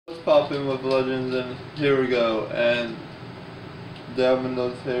popping with Legends, and here we go. And dab in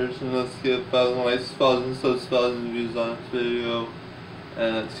those hairs, and let's get 1,000 likes, 1,000 subs, 1,000 views on this video,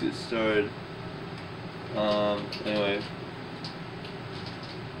 and let's get started. Anyway,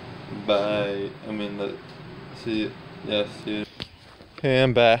 bye. I mean, let's see you. Yes, see you. Okay,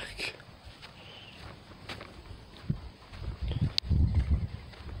 I'm back.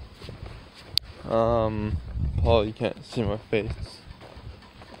 Probably you can't see my face.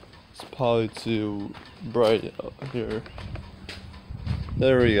 It's probably too bright out here.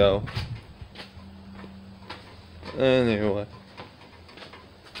 There we go. Anyway.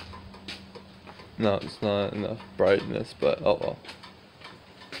 No, it's not enough brightness, but oh well.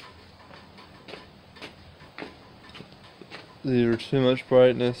 Either too much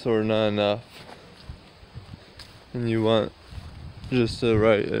brightness or not enough. And you want just the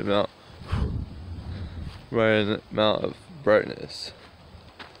right amount of brightness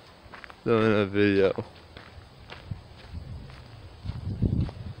doing a video.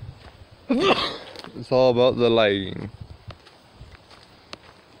 It's all about the lighting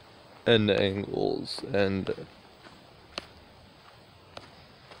and the angles, and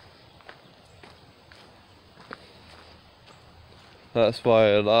that's why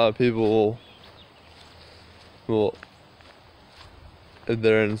a lot of people will, if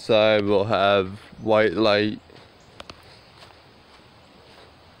they're inside, will have white light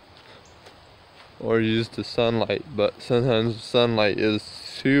or use the sunlight, but sometimes sunlight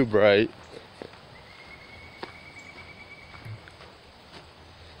is too bright.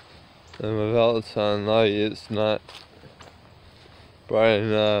 And without sunlight, it's not bright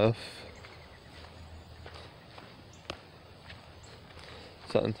enough.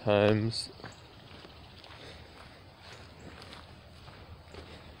 Sometimes.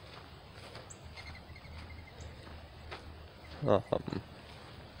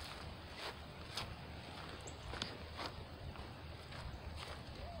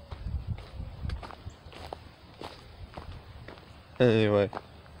 Anyway.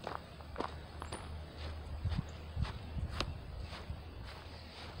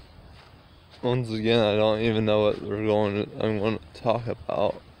 Once again, I don't even know what I'm going to talk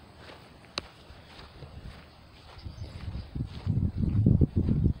about.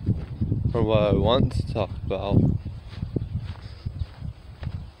 Or what I want to talk about.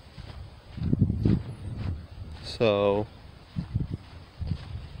 So,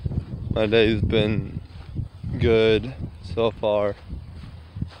 my day's been good so far.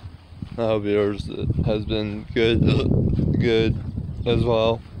 I hope yours has been good as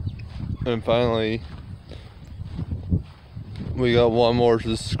well. And finally, we got one more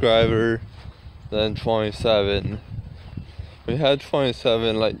subscriber than 27. We had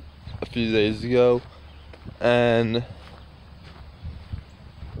 27 like a few days ago, and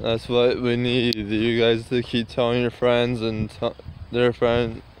that's what we need. You guys to keep telling your friends and their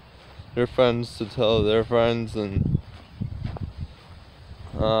friends to tell their friends, and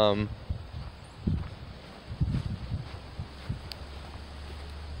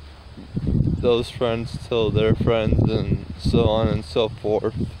those friends tell their friends, and so on and so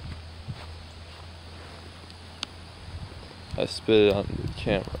forth. I spit it on the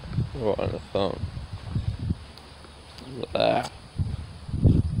camera or on the phone. Ah.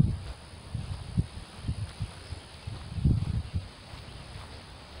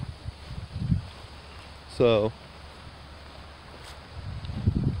 So,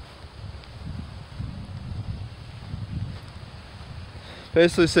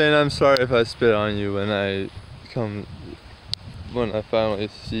 basically saying I'm sorry if I spit on you when I finally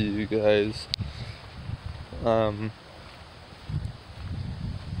see you guys. I'm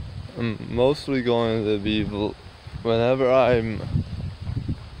mostly going to be, whenever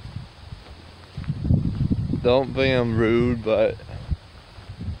don't think I'm rude, but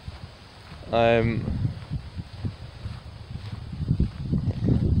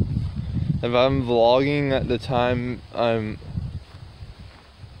if I'm vlogging at the time I'm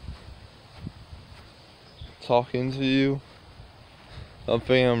talking to you, don't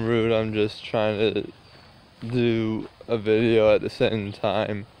think I'm rude. I'm just trying to do a video at the same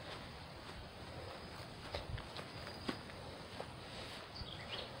time.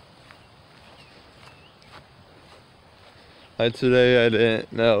 Today I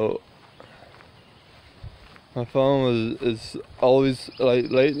didn't know. My phone is always, like,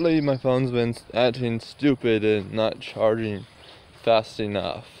 lately my phone's been acting stupid and not charging fast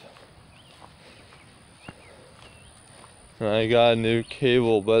enough. And I got a new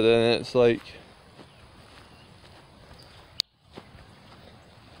cable, but then it's like,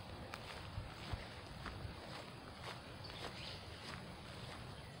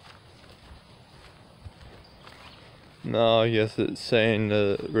 No, I guess it's saying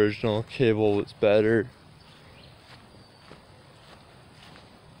the original cable was better.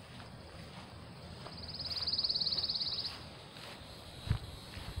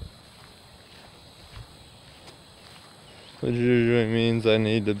 Which usually means I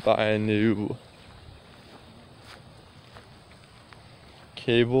need to buy a new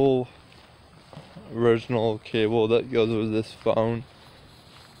cable, original cable that goes with this phone.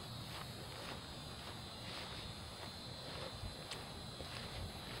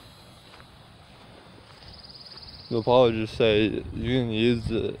 They'll probably just say you can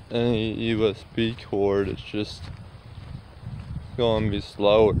use any USB cord, it's just going to be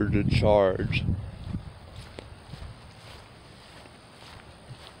slower to charge.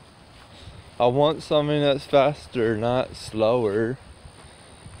 I want something that's faster, not slower,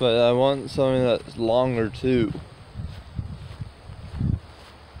 but I want something that's longer too.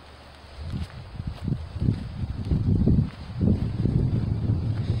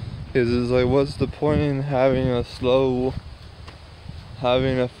 Because it's like, what's the point in having a phone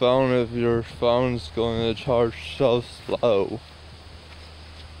if your phone's going to charge so slow?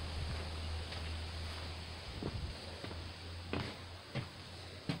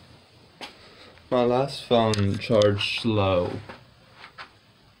 My last phone charged slow.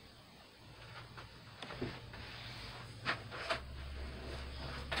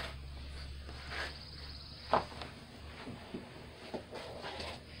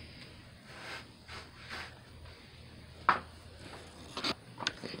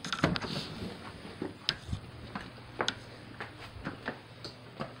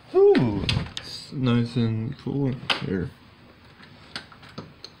 Ooh, it's nice and cool in here.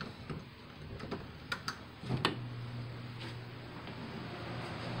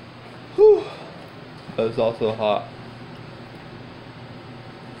 Whew. But it's also hot.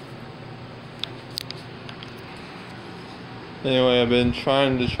 Anyway, I've been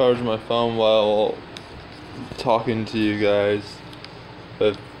trying to charge my phone while talking to you guys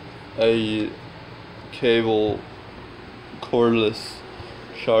with a cable cordless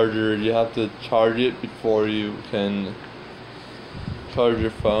charger. You have to charge it before you can charge your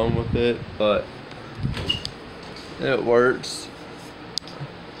phone with it, but it works.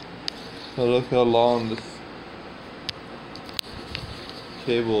 So look how long this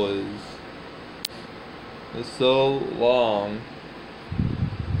cable is. It's so long.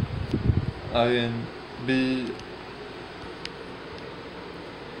 I can be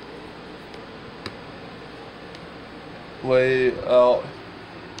way out.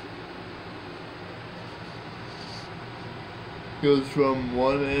 Goes from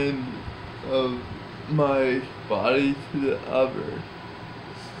one end of my body to the other.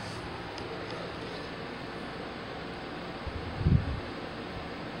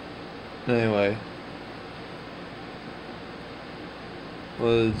 Anyway, what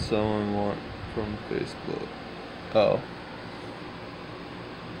did someone want from Facebook? Oh.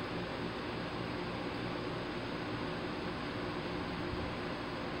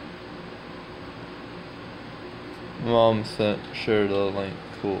 Mom shared the link.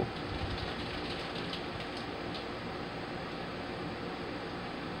 Cool.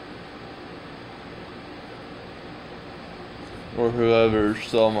 Or whoever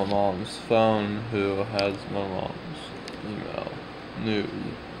stole my mom's phone, who has my mom's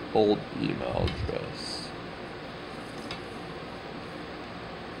old email address.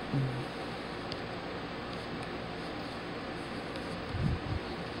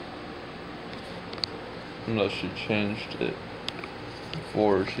 Unless she changed it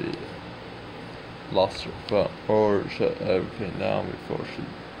before she lost her phone, or shut everything down before she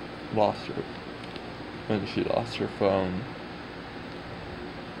when she lost her phone.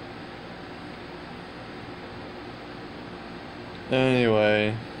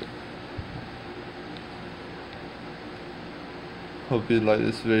 Anyway, hope you like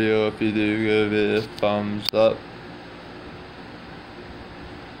this video. If you do, give it a thumbs up.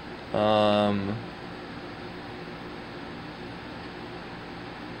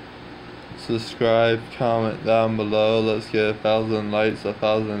 Subscribe, comment down below. Let's get 1,000 likes,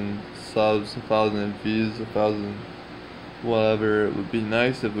 1,000 subs, 1,000 views, 1,000 whatever. It would be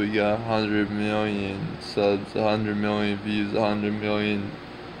nice if we got 100 million subs, 100 million views, 100 million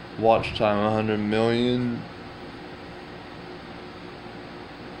watch time, 100 million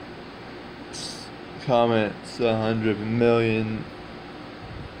comments, 100 million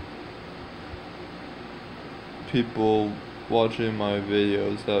people watching my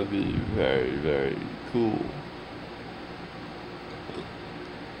videos. That'd be very, very cool.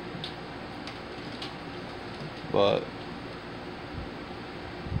 But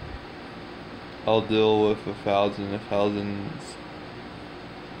I'll deal with 1,000. 1,000's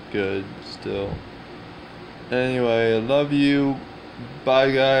good still. Anyway, I love you.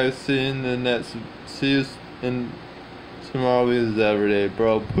 Bye guys. See you in the next. See you in tomorrow is every day,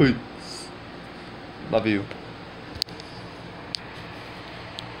 bro. Peace. Love you.